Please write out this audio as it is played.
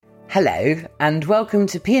Hello, and welcome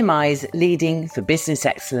to PMI's Leading for Business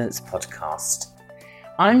Excellence podcast.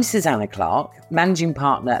 I'm Susanna Clark, Managing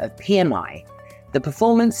Partner of PMI, the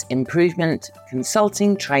Performance Improvement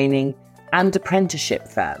Consulting, Training and Apprenticeship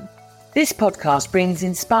firm. This podcast brings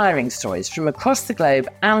inspiring stories from across the globe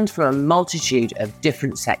and from a multitude of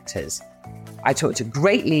different sectors. I talk to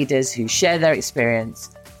great leaders who share their experience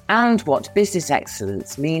and what business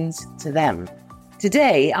excellence means to them.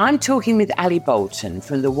 Today, I'm talking with Ali Bolton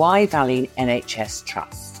from the Wye Valley NHS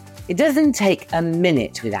Trust. It doesn't take a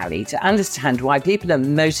minute with Ali to understand why people are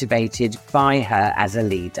motivated by her as a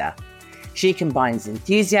leader. She combines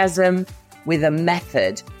enthusiasm with a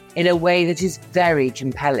method in a way that is very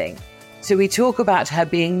compelling. So we talk about her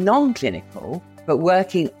being non-clinical, but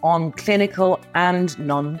working on clinical and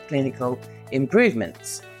non-clinical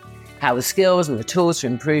improvements, how the skills and the tools for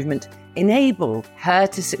improvement enable her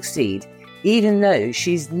to succeed even though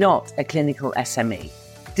she's not a clinical SME.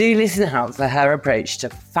 Do listen out for her approach to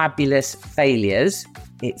fabulous failures.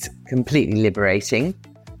 It's completely liberating.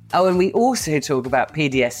 Oh, and we also talk about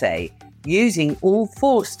PDSA, using all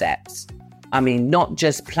 4 steps. I mean, not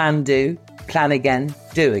just plan, do, plan again,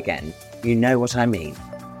 do again. You know what I mean.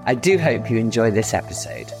 I do hope you enjoy this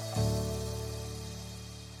episode.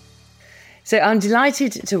 So I'm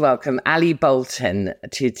delighted to welcome Ali Bolton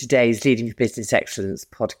to today's Leading for Business Excellence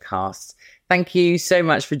podcast. Thank you so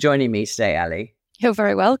much for joining me today, Ali. You're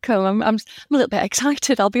very welcome. I'm a little bit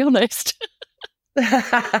excited, I'll be honest.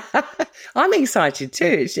 I'm excited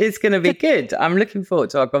too. It's going to be good. I'm looking forward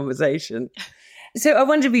to our conversation. So I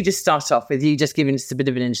wonder if we just start off with you just giving us a bit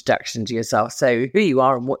of an introduction to yourself. So who you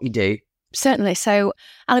are and what you do. Certainly. So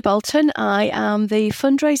Ali Bolton, I am the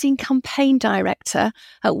Fundraising Campaign Director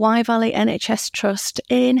at Wye Valley NHS Trust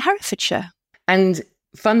in Herefordshire. And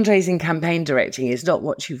fundraising campaign directing is not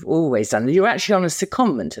what you've always done. You're actually on a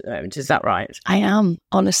secondment at the moment, is that right? I am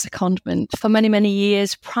on a secondment. For many, many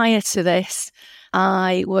years prior to this,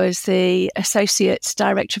 I was the Associate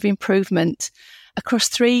Director of Improvement across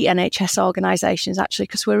 3 NHS organisations, actually,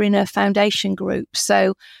 because we're in a foundation group.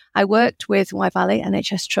 So I worked with Wye Valley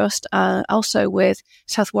NHS Trust, also with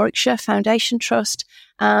South Warwickshire Foundation Trust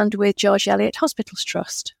and with George Eliot Hospitals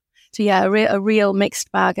Trust. So yeah, a real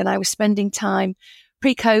mixed bag. And I was spending time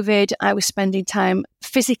pre-COVID, I was spending time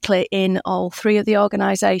physically in all 3 of the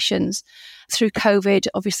organisations. Through COVID,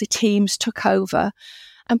 obviously teams took over.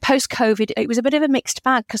 And post-COVID, it was a bit of a mixed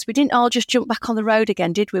bag because we didn't all just jump back on the road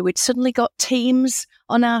again, did we? We'd suddenly got teams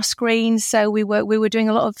on our screens. So we were doing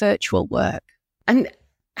a lot of virtual work. And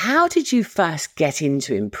how did you first get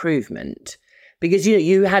into improvement? Because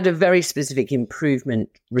you had a very specific improvement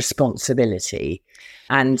responsibility.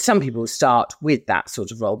 And some people start with that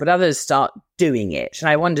sort of role, but others start doing it. And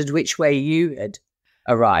I wondered which way you had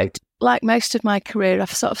arrived. Like most of my career,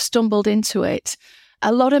 I've sort of stumbled into it.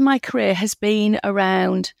 A lot of my career has been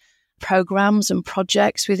around programmes and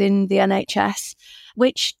projects within the NHS,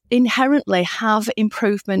 which inherently have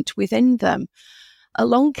improvement within them.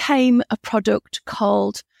 Along came a product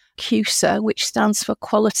called QSA, which stands for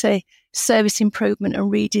Quality, Service Improvement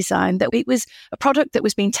and Redesign. That it was a product that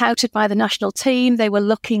was being touted by the national team. They were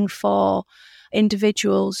looking for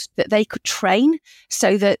individuals that they could train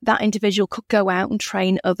so that that individual could go out and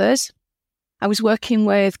train others. I was working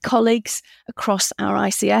with colleagues across our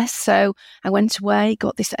ICS, so I went away,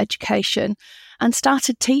 got this education and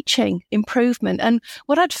started teaching improvement. And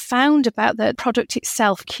what I'd found about the product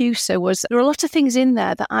itself, QSA, was there were a lot of things in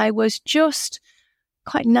there that I was just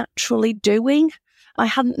quite naturally doing. I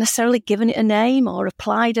hadn't necessarily given it a name or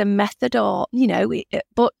applied a method or,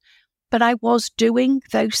 but I was doing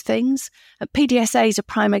those things. PDSA is a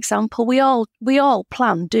prime example. We all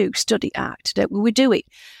plan, do, study, act. We do it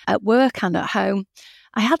at work and at home.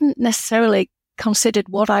 I hadn't necessarily considered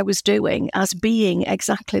what I was doing as being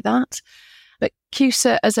exactly that. But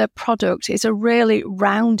QSA as a product is a really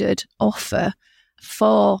rounded offer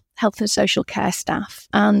for health and social care staff.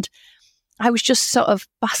 And I was just sort of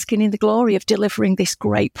basking in the glory of delivering this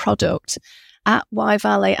great product at Wye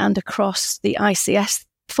Valley and across the ICS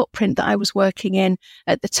footprint that I was working in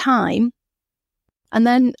at the time. And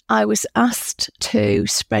then I was asked to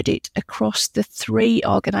spread it across the 3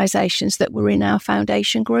 organisations that were in our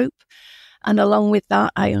foundation group. And along with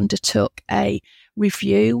that, I undertook a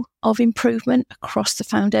review of improvement across the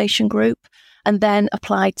foundation group and then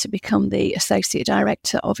applied to become the Associate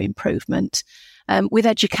Director of Improvement. With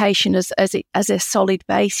education as a solid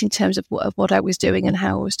base in terms of what I was doing and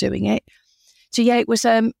how I was doing it. So yeah, it was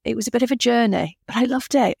a bit of a journey, but I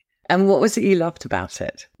loved it. And what was it you loved about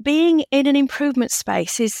it? Being in an improvement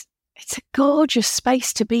space it's a gorgeous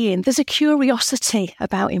space to be in. There's a curiosity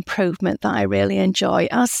about improvement that I really enjoy.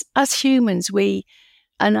 As humans, we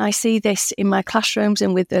And I see this in my classrooms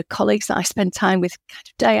and with the colleagues that I spend time with kind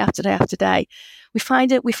of day after day after day. We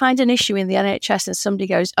find an issue in the NHS and somebody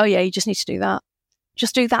goes, oh yeah, you just need to do that.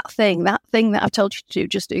 Just do that thing that I've told you to do,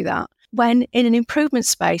 just do that. When in an improvement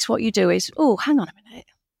space, what you do is, oh, hang on a minute.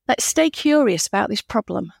 Let's stay curious about this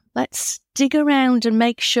problem. Let's dig around and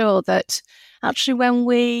make sure that actually when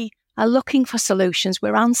we are looking for solutions,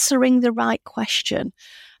 we're answering the right question.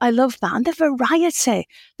 I love that. And the variety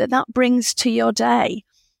that brings to your day.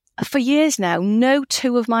 For years now, no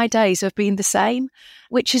 2 of my days have been the same,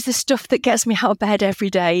 which is the stuff that gets me out of bed every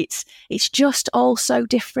day. It's just all so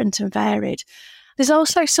different and varied. There's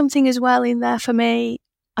also something as well in there for me,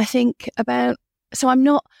 I think about, so I'm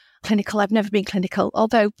not clinical, I've never been clinical,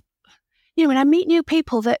 although, when I meet new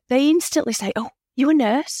people that they instantly say, oh, you a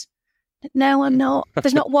nurse? No, I'm not.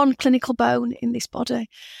 There's not one clinical bone in this body.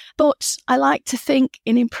 But I like to think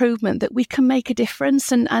in improvement that we can make a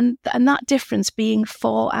difference and that difference being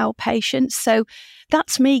for our patients. So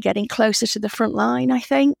that's me getting closer to the front line, I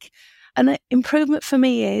think. And improvement for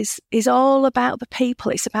me is all about the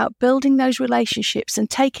people. It's about building those relationships and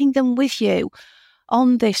taking them with you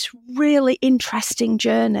on this really interesting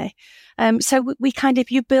journey. So we kind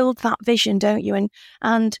of, you build that vision, don't you?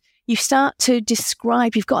 And you start to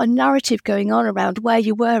describe, you've got a narrative going on around where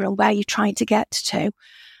you were and where you're trying to get to.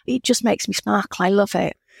 It just makes me sparkle. I love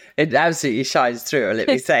it. It absolutely shines through, let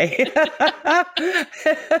me say.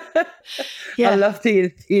 Yeah. I love the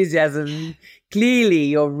enthusiasm. Clearly,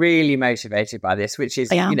 you're really motivated by this, which is,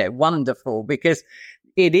 wonderful, because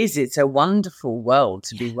it's a wonderful world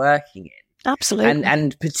to be working in. Absolutely.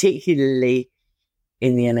 And particularly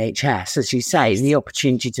in the NHS, as you say, the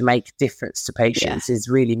opportunity to make a difference to patients is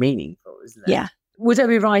really meaningful, isn't it? Yeah. Would I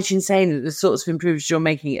be right in saying that the sorts of improvements you're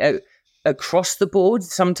making across the board,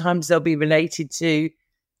 sometimes they'll be related to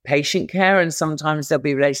patient care and sometimes they'll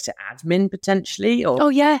be related to admin potentially? Or? Oh,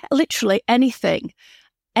 yeah, literally anything.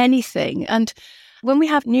 And when we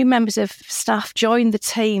have new members of staff join the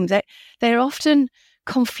team, they're often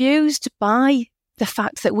confused by the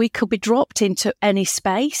fact that we could be dropped into any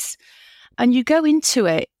space. And you go into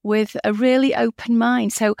it with a really open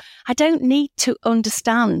mind. So I don't need to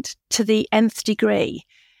understand to the nth degree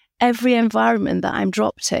every environment that I'm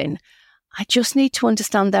dropped in. I just need to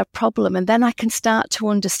understand their problem, and then I can start to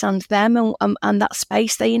understand them and that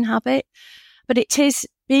space they inhabit. But it is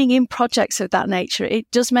being in projects of that nature. It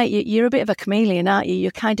does make you're a bit of a chameleon, aren't you?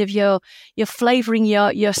 You're kind of you're flavouring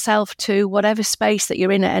yourself to whatever space that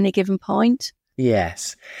you're in at any given point.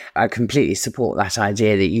 Yes, I completely support that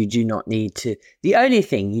idea that you do not need to. The only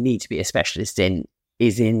thing you need to be a specialist in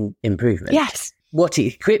is in improvement. Yes. What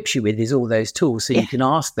it equips you with is all those tools so you can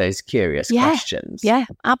ask those curious questions. Yeah,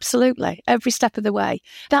 absolutely. Every step of the way.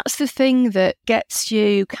 That's the thing that gets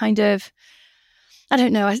you kind of, I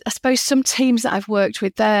don't know, I suppose some teams that I've worked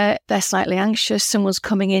with, they're slightly anxious. Someone's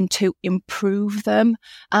coming in to improve them.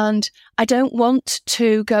 And I don't want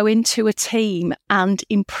to go into a team and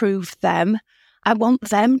improve them. I want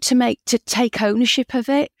them to take ownership of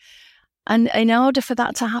it. And in order for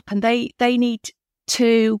that to happen, they need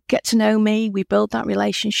to get to know me. We build that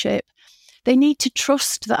relationship. They need to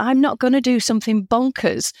trust that I'm not going to do something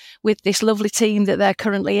bonkers with this lovely team that they're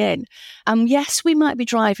currently in. Yes, we might be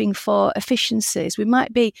driving for efficiencies. We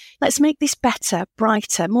might be, let's make this better,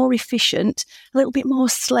 brighter, more efficient, a little bit more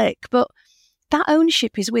slick. But that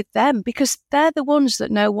ownership is with them because they're the ones that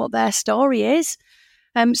know what their story is.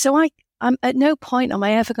 So I'm at no point am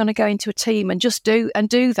I ever going to go into a team and just do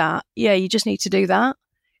that. Yeah, you just need to do that.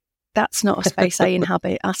 That's not a space I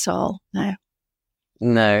inhabit at all.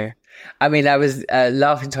 No. I mean, I was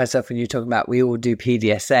laughing to myself when you were talking about we all do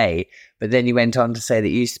PDSA, but then you went on to say that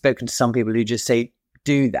you've spoken to some people who just say,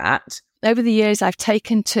 do that. Over the years, I've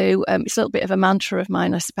taken to, it's a little bit of a mantra of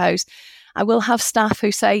mine, I suppose. I will have staff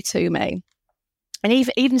who say to me, and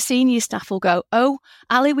even senior staff will go, oh,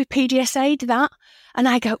 Ali, we PDSA'd that. And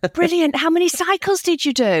I go, brilliant. How many cycles did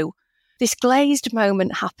you do? This glazed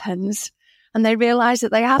moment happens. And they realise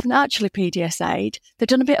that they haven't actually PDSA'd. They've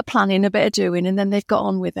done a bit of planning, a bit of doing, and then they've got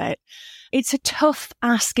on with it. It's a tough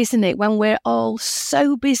ask, isn't it, when we're all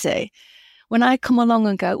so busy. When I come along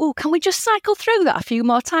and go, oh, can we just cycle through that a few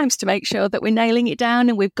more times to make sure that we're nailing it down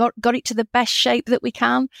and we've got it to the best shape that we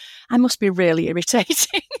can? I must be really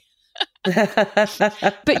irritating.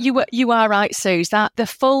 But you are right, Suze, that the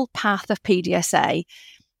full path of PDSA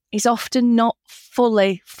is often not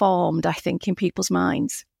fully formed, I think, in people's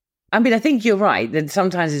minds. I mean, I think you're right that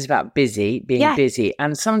sometimes it's about being busy.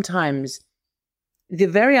 And sometimes the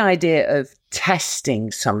very idea of testing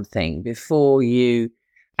something before you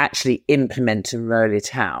actually implement and roll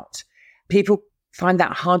it out, people find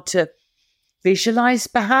that hard to visualize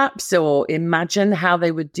perhaps or imagine how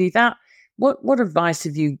they would do that? What advice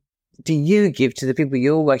do you give to the people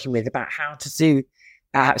you're working with about how to do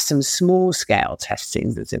some small scale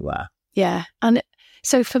testing, as it were? Yeah. And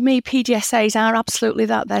so for me, PDSAs are absolutely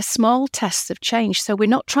that. They're small tests of change. So we're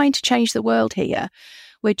not trying to change the world here.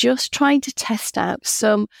 We're just trying to test out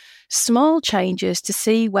some small changes to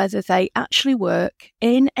see whether they actually work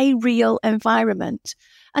in a real environment.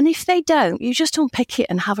 And if they don't, you just unpick it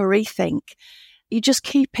and have a rethink. You just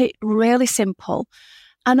keep it really simple.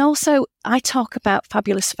 And also, I talk about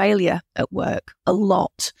fabulous failure at work a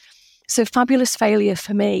lot. So fabulous failure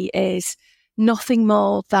for me is nothing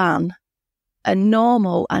more than a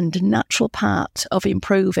normal and natural part of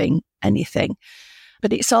improving anything.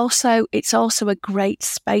 But it's also a great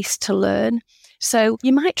space to learn. So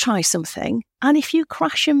you might try something, and if you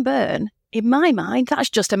crash and burn, in my mind, that's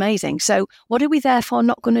just amazing. So what are we therefore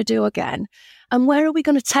not going to do again? And where are we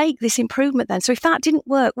going to take this improvement then? So if that didn't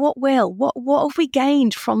work, what will? What have we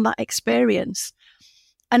gained from that experience?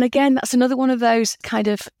 And again, that's another one of those kind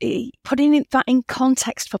of putting that in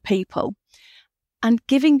context for people and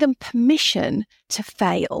giving them permission to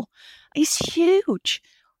fail is huge.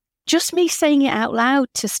 Just me saying it out loud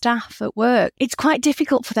to staff at work, it's quite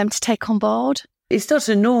difficult for them to take on board. It's not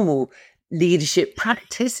a normal leadership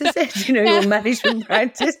practice, is it? Your management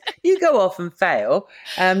practice. You go off and fail,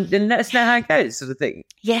 then let us know how it goes, sort of thing.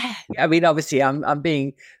 Yeah. I mean, obviously, I'm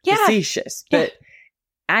being facetious, but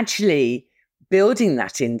actually building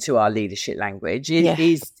that into our leadership language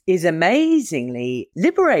is amazingly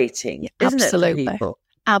liberating, isn't it, for people?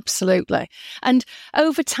 Absolutely. And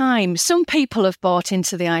over time, some people have bought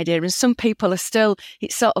into the idea and some people are still,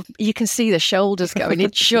 it's sort of, you can see the shoulders going.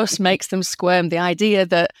 It just makes them squirm, the idea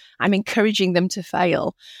that I'm encouraging them to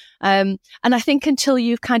fail. And I think until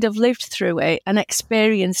you've kind of lived through it and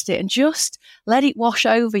experienced it and just let it wash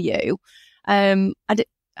over you, I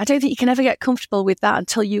don't think you can ever get comfortable with that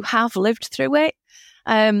until you have lived through it.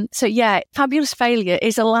 So fabulous failure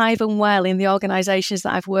is alive and well in the organisations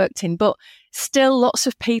that I've worked in, but still lots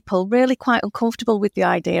of people really quite uncomfortable with the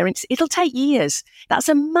idea. And it'll take years. That's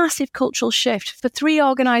a massive cultural shift for 3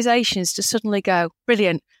 organisations to suddenly go,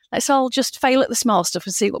 brilliant, let's all just fail at the small stuff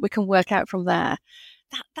and see what we can work out from there.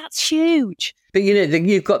 That's huge. But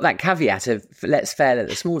you've got that caveat of let's fail at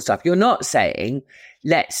the small stuff. You're not saying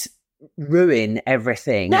let's ruin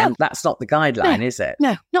everything. No. And that's not the guideline, is it?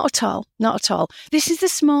 No, not at all. Not at all. This is the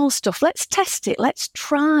small stuff. Let's test it. Let's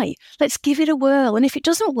try. Let's give it a whirl. And if it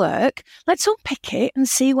doesn't work, let's unpick it and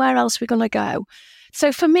see where else we're going to go.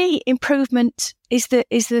 So for me, improvement is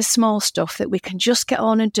the small stuff that we can just get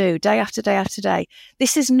on and do day after day after day.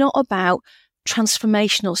 This is not about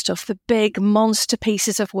transformational stuff, the big monster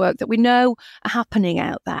pieces of work that we know are happening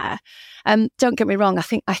out there. Don't get me wrong,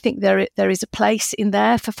 I think there is a place in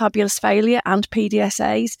there for fabulous failure and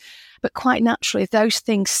PDSAs, but quite naturally those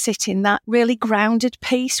things sit in that really grounded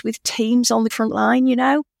piece with teams on the front line,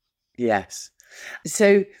 Yes.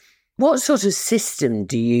 So what sort of system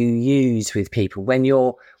do you use with people when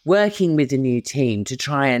you're working with a new team to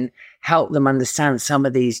try and help them understand some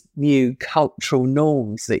of these new cultural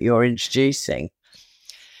norms that you're introducing?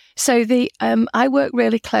 So I work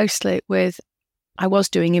really closely with, I was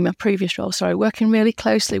doing in my previous role, working really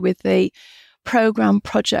closely with the programme,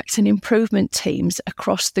 project and improvement teams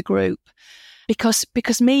across the group.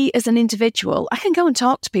 Because me as an individual, I can go and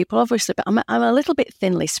talk to people, obviously, but I'm a little bit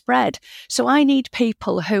thinly spread. So I need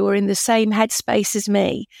people who are in the same headspace as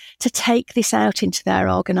me to take this out into their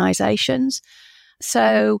organisations.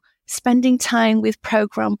 So spending time with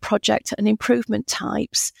programme, project and improvement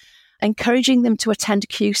types, encouraging them to attend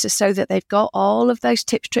CUSA so that they've got all of those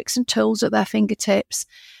tips, tricks and tools at their fingertips,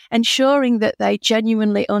 ensuring that they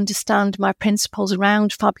genuinely understand my principles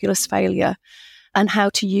around fabulous failure and how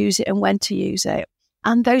to use it and when to use it.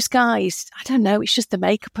 And those guys, I don't know, it's just the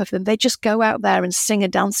makeup of them. They just go out there and sing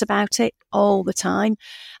and dance about it all the time.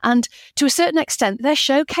 And to a certain extent, they're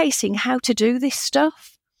showcasing how to do this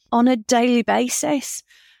stuff on a daily basis.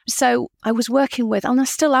 So I was working with, and I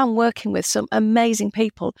still am working with, some amazing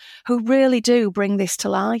people who really do bring this to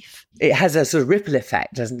life. It has a sort of ripple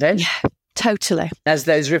effect, doesn't it? Yeah, totally. As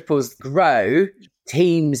those ripples grow,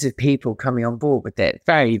 teams of people coming on board with it.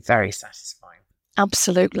 Very, very satisfying.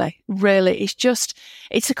 Absolutely. Really.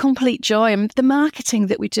 It's a complete joy. And the marketing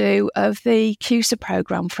that we do of the CUSA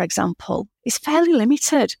programme, for example, is fairly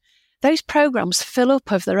limited. Those programmes fill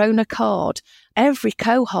up of their own accord, every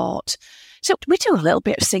cohort. So we do a little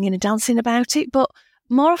bit of singing and dancing about it, but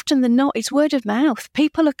more often than not, it's word of mouth.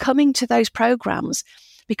 People are coming to those programmes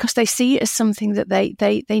because they see it as something that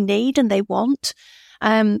they need and they want.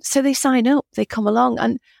 So they sign up, they come along,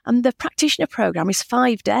 and the practitioner programme is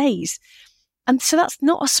 5 days. And so that's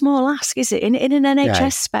not a small ask, is it? In an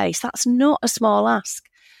NHS space, that's not a small ask.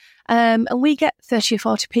 And we get 30 or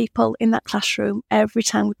 40 people in that classroom every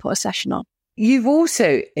time we put a session on. You've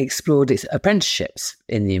also explored apprenticeships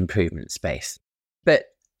in the improvement space, but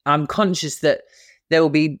I'm conscious that there will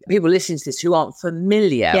be people listening to this who aren't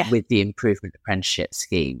familiar with the improvement apprenticeship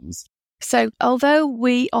schemes. So although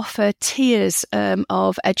we offer tiers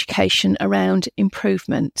of education around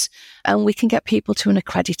improvement, and we can get people to an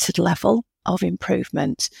accredited level of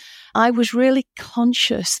improvement, I was really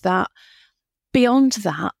conscious that beyond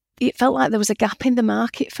that, it felt like there was a gap in the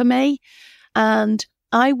market for me. And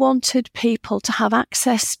I wanted people to have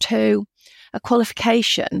access to a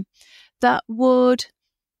qualification that would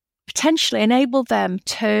potentially enable them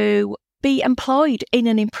to be employed in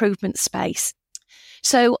an improvement space.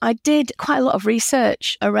 So I did quite a lot of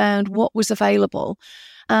research around what was available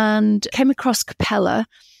and came across Capella,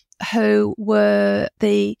 who were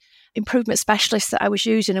the improvement specialists that I was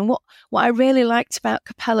using. And what I really liked about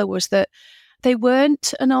Capella was that they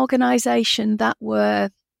weren't an organisation that were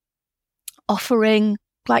offering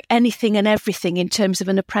like anything and everything in terms of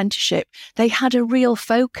an apprenticeship. They had a real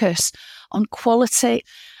focus on quality,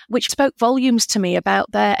 which spoke volumes to me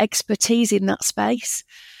about their expertise in that space.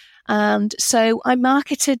 And so I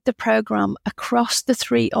marketed the programme across the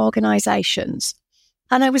 3 organisations.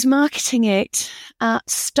 And I was marketing it at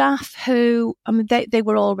staff who, they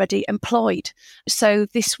were already employed. So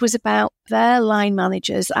this was about their line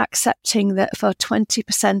managers accepting that for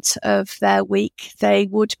 20% of their week, they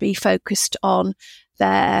would be focused on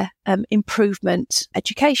their improvement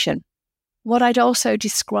education. What I'd also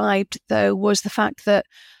described, though, was the fact that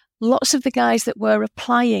lots of the guys that were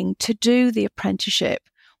applying to do the apprenticeship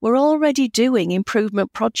were already doing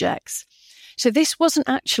improvement projects. So this wasn't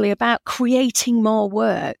actually about creating more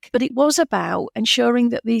work, but it was about ensuring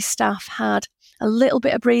that these staff had a little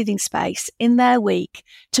bit of breathing space in their week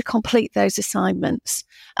to complete those assignments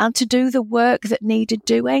and to do the work that needed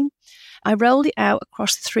doing. I rolled it out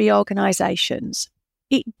across the 3 organisations.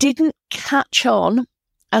 It didn't catch on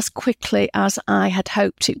as quickly as I had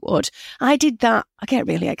hoped it would. I did that. I get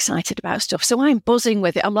really excited about stuff. So I'm buzzing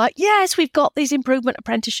with it. I'm like, yes, we've got this improvement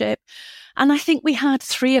apprenticeship. And I think we had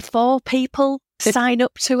 3 or 4 people sign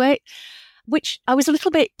up to it, which I was a little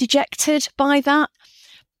bit dejected by that.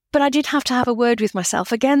 But I did have to have a word with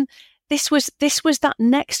myself. Again, this was that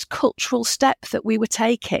next cultural step that we were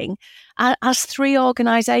taking as 3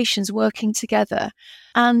 organisations working together.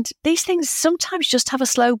 And these things sometimes just have a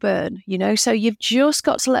slow burn, so you've just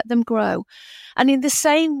got to let them grow. And in the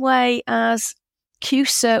same way as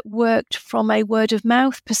QSER worked from a word of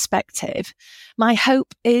mouth perspective, my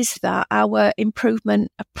hope is that our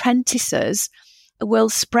improvement apprentices will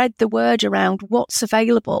spread the word around what's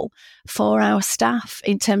available for our staff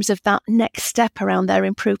in terms of that next step around their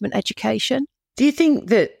improvement education. Do you think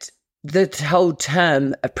that the whole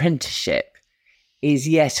term apprenticeship is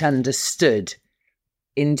yet understood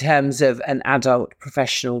in terms of an adult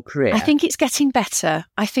professional career? I think it's getting better.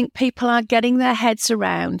 I think people are getting their heads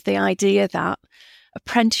around the idea that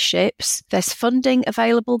apprenticeships, there's funding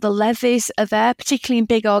available, the levies are there, particularly in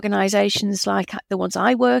big organisations like the ones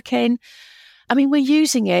I work in. We're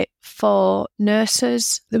using it for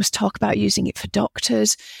nurses. There was talk about using it for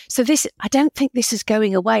doctors. So I don't think this is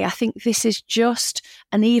going away. I think this is just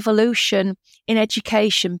an evolution in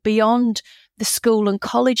education beyond the school and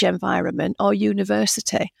college environment or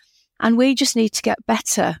university. And we just need to get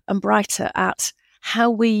better and brighter at how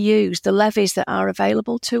we use the levies that are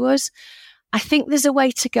available to us. I think there's a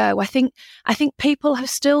way to go. I think people have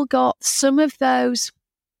still got some of those.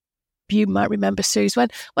 You might remember, Suze, when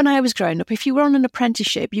I was growing up, if you were on an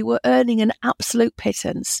apprenticeship, you were earning an absolute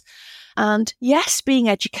pittance. And yes, being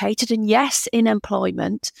educated and yes, in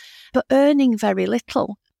employment, but earning very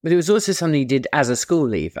little. But it was also something you did as a school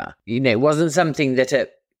leaver. It wasn't something that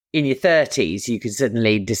in your 30s you could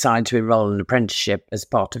suddenly decide to enrol in an apprenticeship as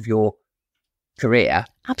part of your career.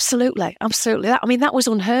 Absolutely. That was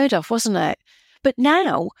unheard of, wasn't it? But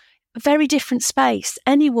now, a very different space.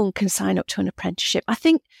 Anyone can sign up to an apprenticeship. I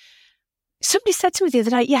think somebody said to me the other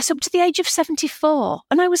day, yes, up to the age of 74.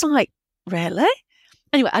 And I was like, really?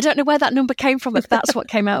 Anyway, I don't know where that number came from, but that's what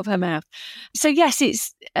came out of her mouth. So yes,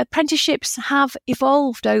 apprenticeships have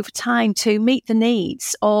evolved over time to meet the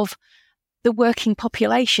needs of the working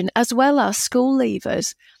population as well as school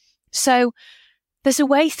leavers. So there's a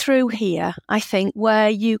way through here, I think, where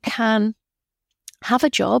you can have a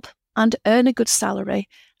job and earn a good salary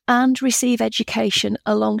and receive education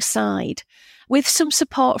alongside, with some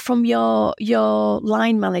support from your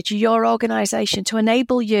line manager, your organisation, to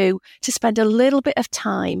enable you to spend a little bit of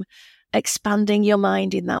time expanding your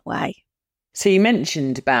mind in that way. So you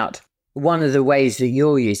mentioned about one of the ways that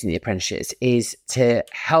you're using the apprenticeships is to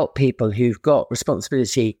help people who've got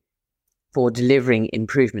responsibility for delivering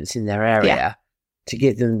improvements in their area, to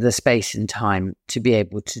give them the space and time to be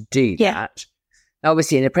able to do that. Now,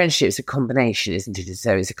 obviously, an apprenticeship is a combination, isn't it?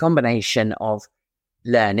 So it's a combination of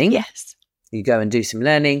learning. Yes. You go and do some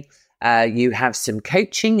learning. You have some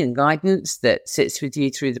coaching and guidance that sits with you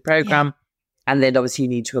through the program. Yeah. And then obviously you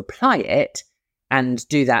need to apply it and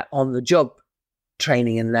do that on the job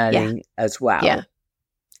training and learning as well. Yeah.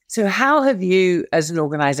 So how have you as an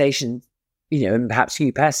organisation, and perhaps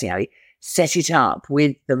you personally, Ali, set it up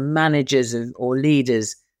with the managers or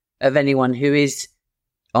leaders of anyone who is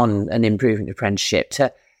on an improvement apprenticeship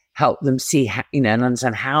to help them see, and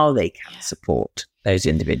understand how they can support those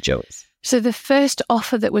individuals? So the first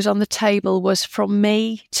offer that was on the table was from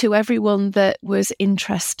me to everyone that was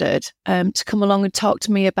interested to come along and talk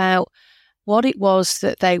to me about what it was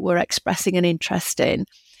that they were expressing an interest in,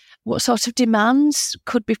 what sort of demands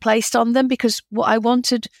could be placed on them, because what I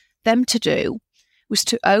wanted them to do was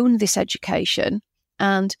to own this education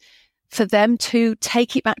and for them to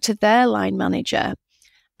take it back to their line manager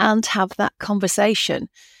and have that conversation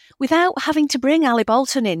without having to bring Ali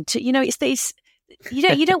Bolton in to, it's this.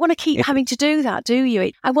 You don't want to keep having to do that, do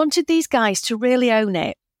you? I wanted these guys to really own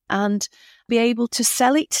it and be able to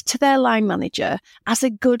sell it to their line manager as a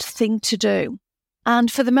good thing to do.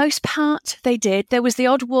 And for the most part, they did. There was the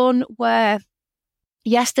odd one where,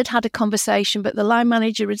 yes, they'd had a conversation, but the line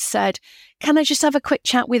manager had said, can I just have a quick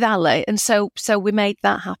chat with Ali? And so we made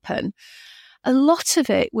that happen. A lot of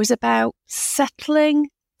it was about settling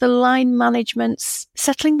the line management's,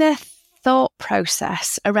 settling their thought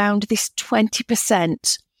process around this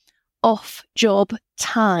 20% off job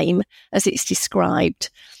time, as it's described.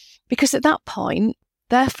 Because at that point,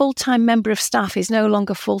 their full-time member of staff is no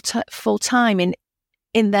longer full-time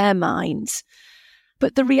in their minds.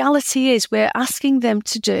 But the reality is we're asking them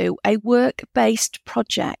to do a work-based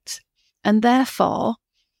project. And therefore,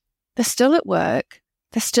 they're still at work,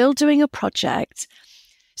 they're still doing a project.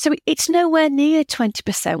 So it's nowhere near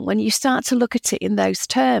 20% when you start to look at it in those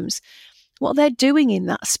terms. What they're doing in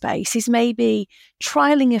that space is maybe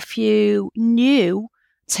trialing a few new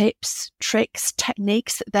tips, tricks,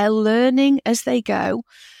 techniques that they're learning as they go,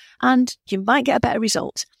 and you might get a better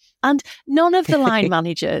result. And none of the line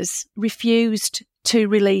managers refused to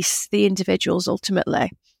release the individuals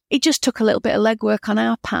ultimately. It just took a little bit of legwork on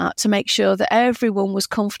our part to make sure that everyone was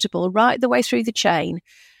comfortable right the way through the chain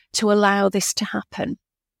to allow this to happen.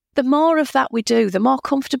 The more of that we do, the more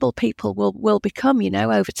comfortable people will become,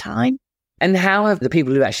 over time. And how have the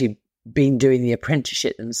people who've actually been doing the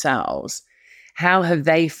apprenticeship themselves, how have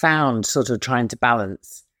they found sort of trying to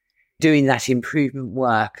balance doing that improvement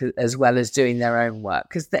work as well as doing their own work?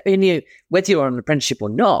 Because whether you're on an apprenticeship or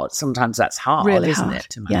not, sometimes that's hard, really isn't hard. It?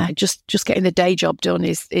 To yeah, just getting the day job done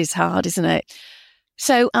is hard, isn't it?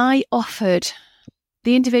 So I offered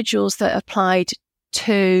the individuals that applied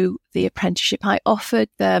to the apprenticeship, I offered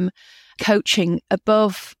them coaching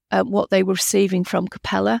above what they were receiving from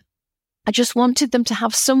Capella. I just wanted them to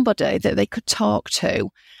have somebody that they could talk to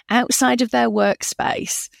outside of their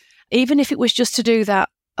workspace, even if it was just to do that,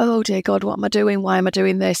 oh dear God, what am I doing? Why am I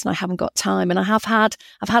doing this? And I haven't got time. And I've had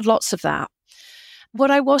lots of that.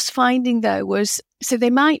 What I was finding though was, so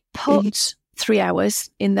they might put 3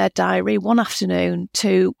 hours in their diary one afternoon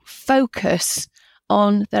to focus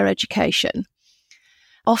on their education.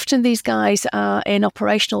 Often these guys are in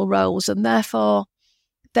operational roles and therefore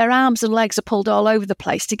their arms and legs are pulled all over the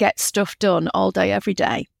place to get stuff done all day, every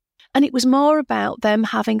day. And it was more about them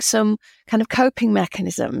having some kind of coping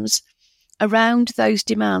mechanisms around those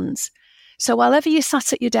demands. So while ever you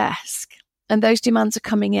sat at your desk and those demands are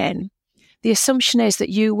coming in, the assumption is that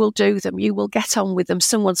you will do them, you will get on with them.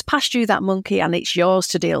 Someone's passed you that monkey and it's yours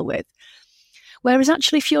to deal with. Whereas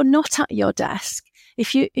actually, if you're not at your desk,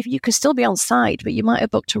 if you can still be on site, but you might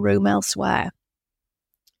have booked a room elsewhere.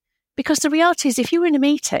 Because the reality is, if you were in a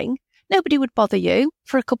meeting, nobody would bother you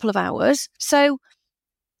for a couple of hours. So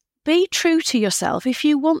be true to yourself. If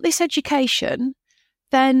you want this education,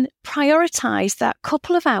 then prioritise that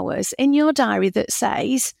couple of hours in your diary that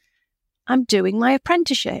says, I'm doing my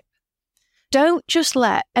apprenticeship. Don't just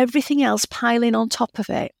let everything else pile in on top of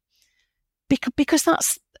it. Because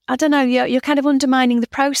that's, I don't know, you're kind of undermining the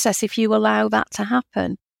process if you allow that to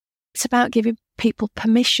happen. It's about giving people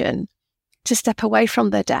permission to step away from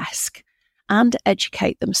their desk and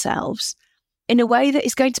educate themselves in a way that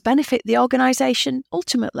is going to benefit the organisation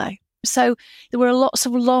ultimately. So there were lots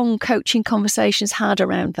of long coaching conversations had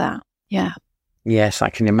around that. Yeah. Yes, I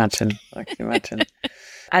can imagine.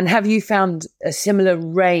 And have you found a similar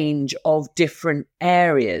range of different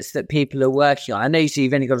areas that people are working on? I know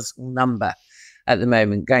you've only got a small number at the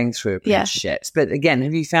moment going through apprenticeships, but again,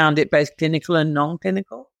 have you found it both clinical and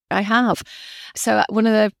non-clinical? I have. So one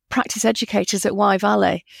of the practice educators at Y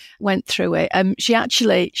Valley went through it.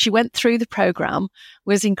 She went through the programme,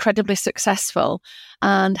 was incredibly successful,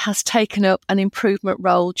 and has taken up an improvement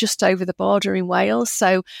role just over the border in Wales.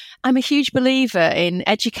 So I'm a huge believer in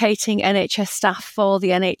educating NHS staff for the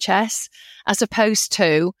NHS, as opposed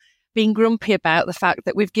to being grumpy about the fact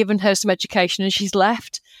that we've given her some education and she's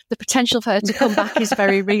left. The potential for her to come back is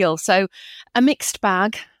very real. So a mixed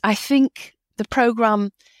bag. I think the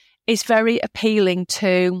programme is very appealing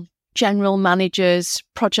to general managers,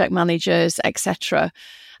 project managers, etc.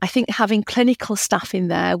 I think having clinical staff in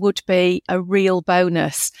there would be a real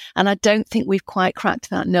bonus. And I don't think we've quite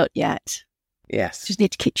cracked that nut yet. Yes. Just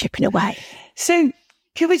need to keep chipping away. So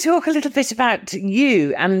can we talk a little bit about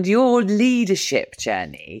you and your leadership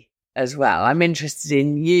journey as well? I'm interested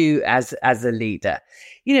in you as a leader.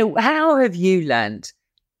 How have you learned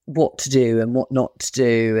what to do and what not to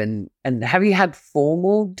do, and have you had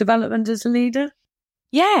formal development as a leader?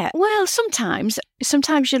 Yeah, well, sometimes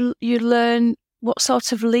you learn what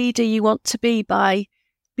sort of leader you want to be by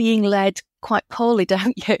being led quite poorly,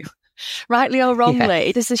 don't you? Rightly or wrongly.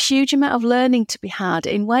 Yes. There's a huge amount of learning to be had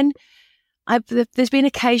there's been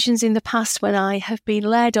occasions in the past when I have been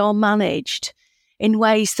led or managed in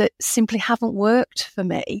ways that simply haven't worked for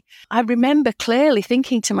me. I remember clearly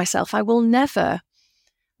thinking to myself, I will never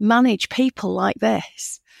manage people like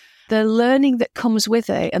this. The learning that comes with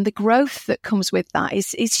it and the growth that comes with that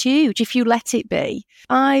is huge if you let it be.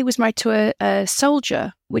 I was married to a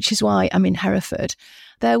soldier, which is why I'm in Hereford.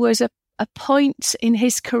 There was a point in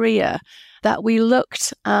his career that we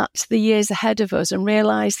looked at the years ahead of us and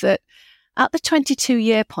realised that at the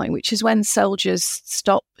 22-year point, which is when soldiers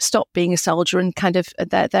stop being a soldier and kind of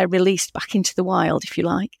they're released back into the wild, if you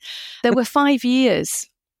like, there were 5 years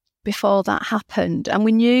before that happened. And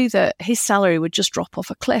we knew that his salary would just drop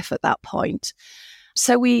off a cliff at that point.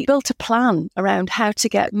 So we built a plan around how to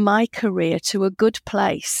get my career to a good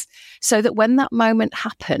place so that when that moment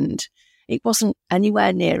happened, it wasn't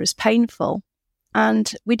anywhere near as painful.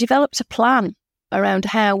 And we developed a plan around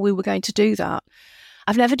how we were going to do that.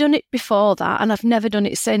 I've never done it before that, and I've never done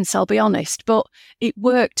it since, I'll be honest, but it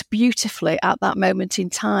worked beautifully at that moment in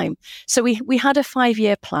time. So we had a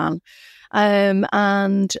 5-year plan.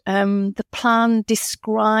 The plan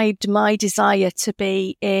described my desire to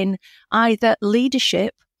be in either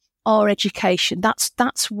leadership or education.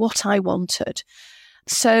 That's what I wanted.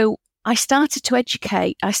 So I started to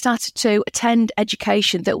educate. I started to attend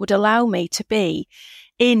education that would allow me to be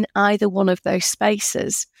in either one of those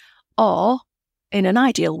spaces, or in an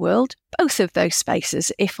ideal world, both of those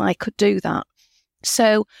spaces, if I could do that.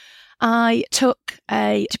 So I took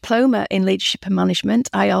a diploma in leadership and management.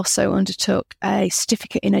 I also undertook a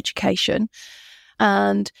certificate in education.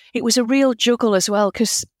 And it was a real juggle as well,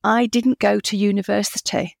 because I didn't go to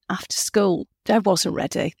university after school. I wasn't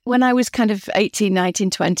ready. When I was kind of 18,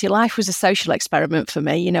 19, 20, life was a social experiment for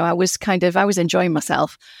me. I was enjoying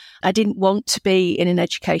myself. I didn't want to be in an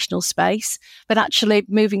educational space, but actually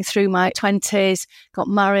moving through my 20s, got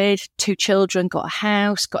married, 2 children, got a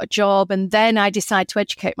house, got a job, and then I decided to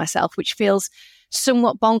educate myself, which feels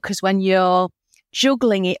somewhat bonkers when you're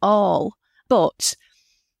juggling it all. But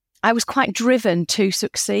I was quite driven to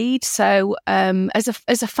succeed. So as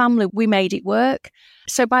a family, we made it work.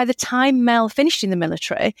 So by the time Mel finished in the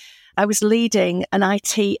military, I was leading an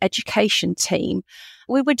IT education team.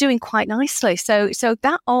 We were doing quite nicely. So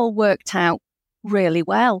that all worked out really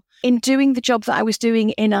well. In doing the job that I was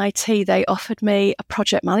doing in IT, they offered me a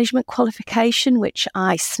project management qualification, which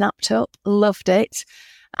I snapped up, loved it.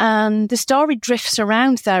 And the story drifts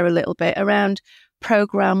around there a little bit, around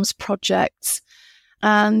programs, projects.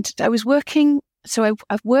 And I was working, so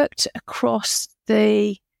I've worked across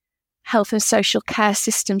the health and social care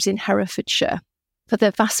systems in Herefordshire for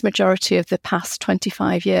the vast majority of the past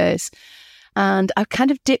 25 years. And I've kind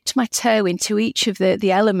of dipped my toe into each of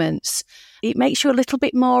the elements. It makes you a little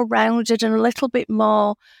bit more rounded and a little bit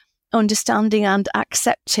more understanding and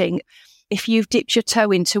accepting if you've dipped your toe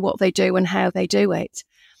into what they do and how they do it.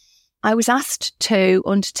 I was asked to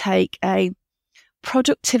undertake a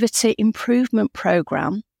productivity improvement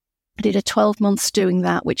program. I did a 12 months doing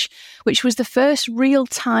that, which was the first real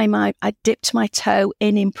time I dipped my toe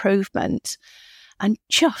in improvement, and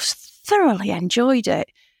just thoroughly enjoyed it.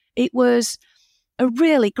 It was a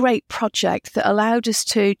really great project that allowed us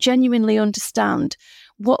to genuinely understand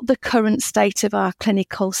what the current state of our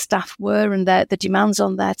clinical staff were and the demands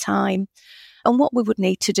on their time, and what we would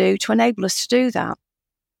need to do to enable us to do that.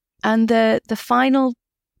 And the final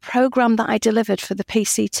program that I delivered for the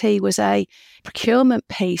PCT was a procurement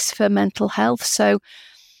piece for mental health. So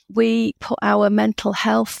we put our mental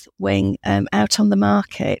health wing out on the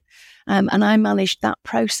market, and I managed that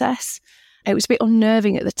process. It was a bit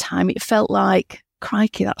unnerving at the time. It felt like,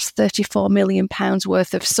 crikey, that's £34 million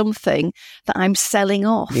worth of something that I'm selling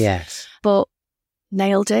off. Yes. But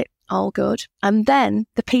nailed it, all good. And then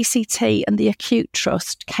the PCT and the Acute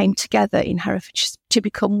Trust came together in Herefordshire to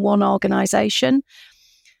become one organisation.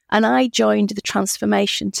 And I joined the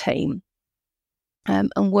transformation team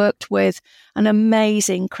and worked with an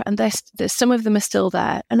amazing, and there's some of them are still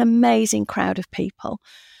there, an amazing crowd of people.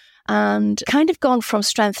 And kind of gone from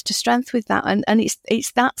strength to strength with that. And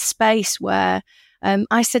it's that space where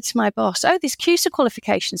I said to my boss, oh, this CUSA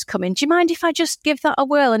qualification's coming. Do you mind if I just give that a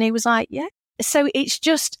whirl? And he was like, yeah. So it's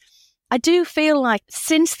just, I do feel like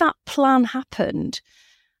since that plan happened,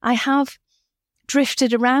 I have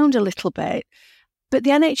drifted around a little bit. But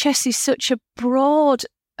the NHS is such a broad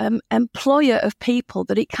employer of people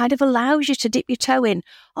that it kind of allows you to dip your toe in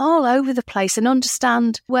all over the place and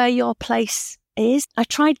understand where your place is. I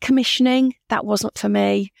tried commissioning. That wasn't for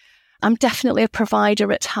me. I'm definitely a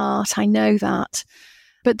provider at heart. I know that.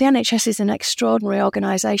 But the NHS is an extraordinary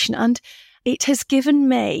organisation, and it has given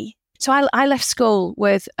me... So I left school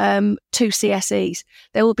with 2 CSEs.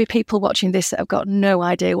 There will be people watching this that have got no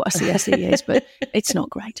idea what a CSE is, but it's not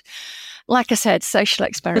great. Like I said, social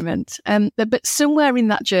experiment. But somewhere in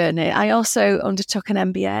that journey, I also undertook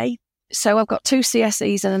an MBA. So I've got 2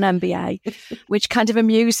 CSEs and an MBA, which kind of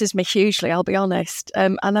amuses me hugely, I'll be honest.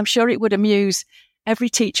 And I'm sure it would amuse every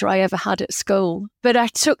teacher I ever had at school. But I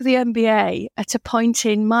took the MBA at a point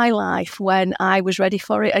in my life when I was ready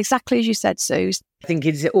for it, exactly as you said, Suze. I think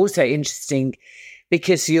it's also interesting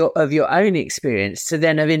because of your own experience to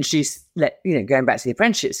then have introduced, going back to the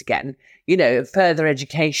apprenticeships again, further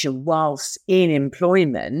education whilst in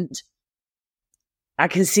employment. I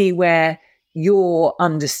can see where your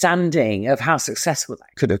understanding of how successful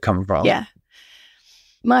that could have come from. Yeah.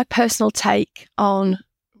 My personal take on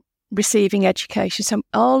receiving education, so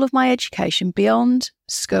all of my education beyond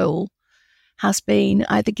school has been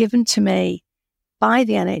either given to me by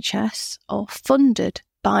the NHS or funded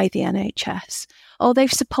by the NHS, or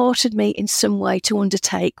they've supported me in some way to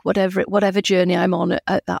undertake whatever journey I'm on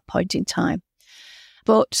at that point in time.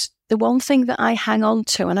 But the one thing that I hang on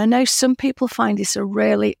to, and I know some people find this a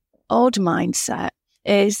really odd mindset,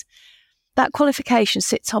 is that qualification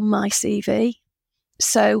sits on my CV.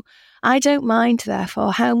 So I don't mind,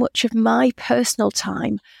 therefore, how much of my personal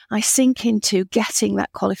time I sink into getting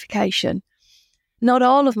that qualification. Not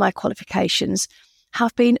all of my qualifications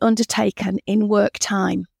have been undertaken in work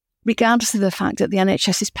time, regardless of the fact that the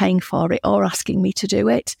NHS is paying for it or asking me to do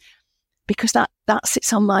it, because that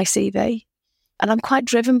sits on my CV. And I'm quite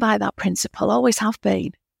driven by that principle, always have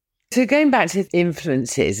been. So going back to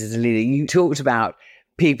influences as a leader, you talked about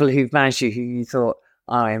people who've managed you who you thought,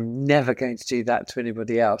 I am never going to do that to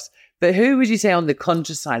anybody else. But who would you say on the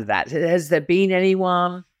conscious side of that? Has there been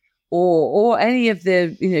anyone or any of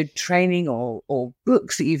the training or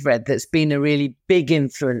books that you've read that's been a really big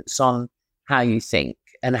influence on how you think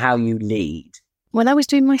and how you lead? When I was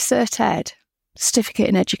doing my Cert Ed certificate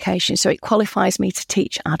in education, so it qualifies me to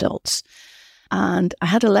teach adults, and I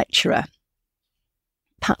had a lecturer,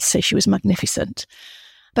 Patsy, she was magnificent.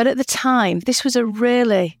 But at the time, this was a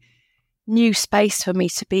really new space for me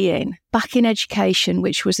to be in, back in education,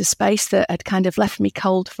 which was a space that had kind of left me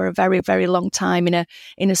cold for a very, very long time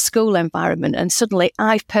in a school environment. And suddenly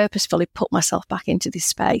I've purposefully put myself back into this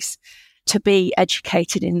space to be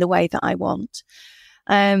educated in the way that I want.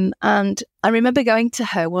 And I remember going to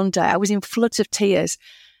her one day, I was in floods of tears.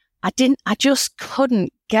 I just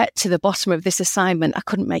couldn't get to the bottom of this assignment. I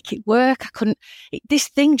couldn't make it work. This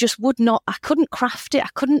thing just would not, I couldn't craft it. I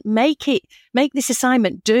couldn't make this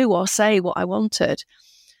assignment do or say what I wanted.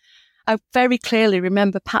 I very clearly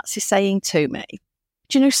remember Patsy saying to me,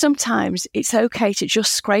 do you know, sometimes it's okay to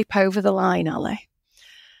just scrape over the line, Ali.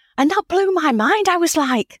 And that blew my mind. I was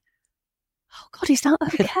like, oh God, is that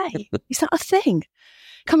okay? Is that a thing?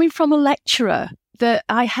 Coming from a lecturer that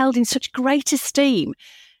I held in such great esteem,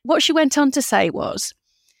 what she went on to say was,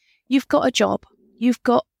 you've got a job, you've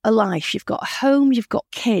got a life, you've got a home, you've got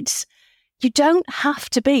kids. You don't have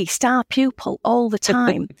to be star pupil all the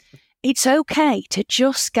time. It's okay to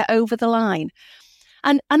just get over the line.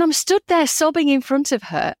 And I'm stood there sobbing in front of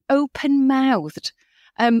her, open-mouthed.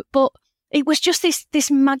 But it was just this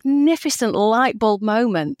magnificent light bulb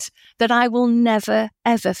moment that I will never,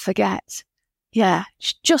 ever forget. Yeah,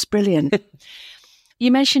 just brilliant. You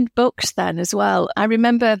mentioned books then as well. I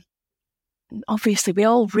remember obviously we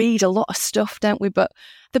all read a lot of stuff, don't we? But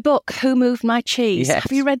the book, Who Moved My Cheese? Yes.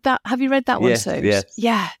 Have you read that? Have you read that one, Sue? Yes.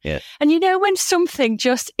 Yeah. And when something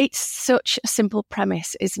it's such a simple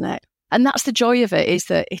premise, isn't it? And that's the joy of it, is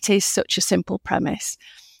that it is such a simple premise.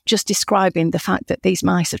 Just describing the fact that these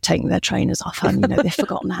mice have taken their trainers off and, they've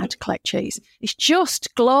forgotten how to collect cheese. It's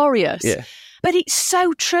just glorious. Yeah. But it's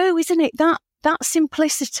so true, isn't it? That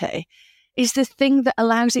simplicity is the thing that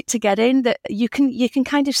allows it to get in, that you can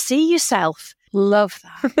kind of see yourself. Love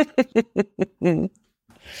that.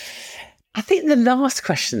 I think the last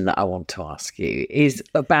question that I want to ask you is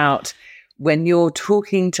about when you're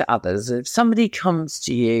talking to others. If somebody comes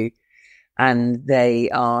to you and they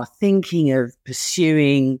are thinking of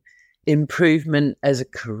pursuing improvement as a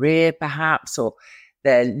career, perhaps, or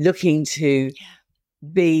they're looking to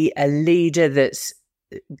be a leader that's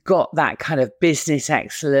got that kind of business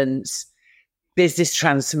excellence, business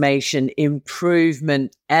transformation,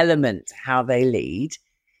 improvement element to how they lead,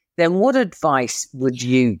 then what advice would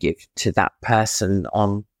you give to that person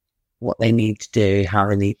on what they need to do, how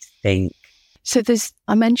they need to think? So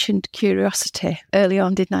I mentioned curiosity early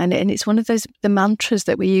on, didn't I? And it's one of the mantras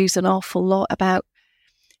that we use an awful lot about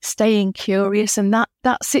staying curious. And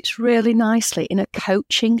that sits really nicely in a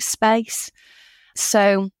coaching space.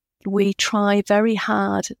 So we try very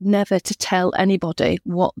hard never to tell anybody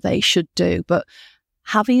what they should do, but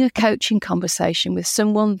having a coaching conversation with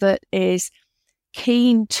someone that is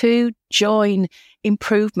keen to join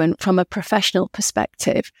improvement from a professional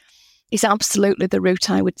perspective is absolutely the route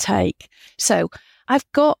I would take. So I've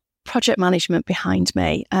got project management behind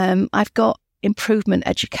me. I've got improvement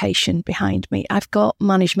education behind me. I've got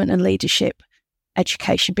management and leadership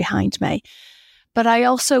education behind me. But I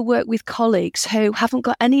also work with colleagues who haven't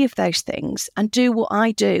got any of those things and do what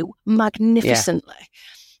I do magnificently.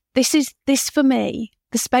 Yeah. This for me,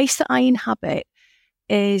 the space that I inhabit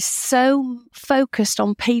is so focused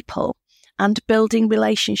on people and building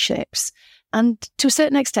relationships. And to a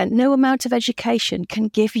certain extent, no amount of education can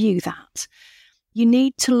give you that. You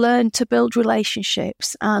need to learn to build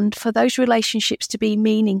relationships and for those relationships to be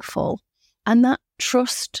meaningful, and that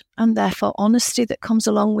trust and therefore honesty that comes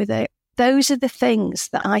along with it. Those are the things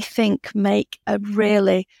that I think make a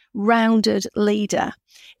really rounded leader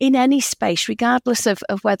in any space, regardless of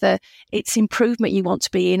whether it's improvement you want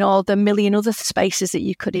to be in or the million other spaces that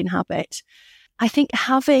you could inhabit. I think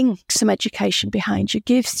having some education behind you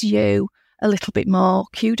gives you a little bit more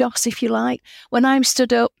kudos, if you like. When I'm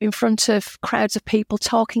stood up in front of crowds of people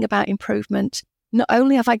talking about improvement, not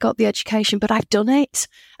only have I got the education, but I've done it.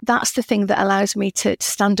 That's the thing that allows me to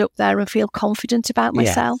stand up there and feel confident about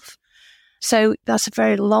myself. Yes. So that's a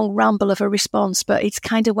very long ramble of a response, but it's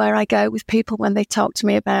kind of where I go with people when they talk to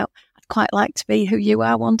me about, I'd quite like to be who you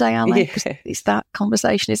are one day, Ali. Yeah. It's that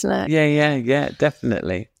conversation, isn't it? Yeah,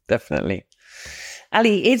 definitely.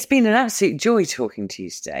 Ali, it's been an absolute joy talking to you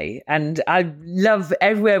today. And I love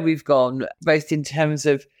everywhere we've gone, both in terms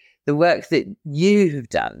of the work that you have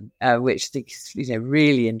done, which I think is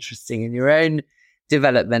really interesting in your own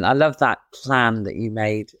development. I love that plan that you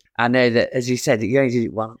made. I know that, as you said, that you only did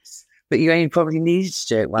it once, but you only probably needed to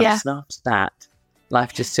do it once. Yeah. And after that,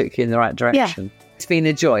 life just took you in the right direction. Yeah. It's been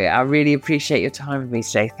a joy. I really appreciate your time with me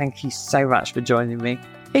today. Thank you so much for joining me.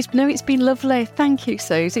 It's been lovely. Thank you,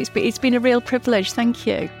 Suze. It's been a real privilege. Thank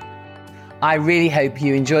you. I really hope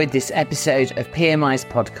you enjoyed this episode of PMI's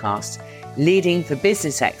podcast, Leading for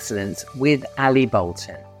Business Excellence with Ali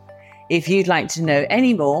Bolton. If you'd like to know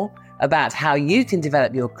any more about how you can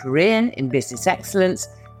develop your career in business excellence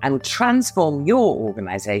and transform your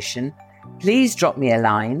organisation, please drop me a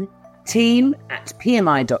line,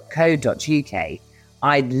 team@pmi.co.uk.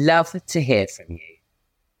 I'd love to hear from you.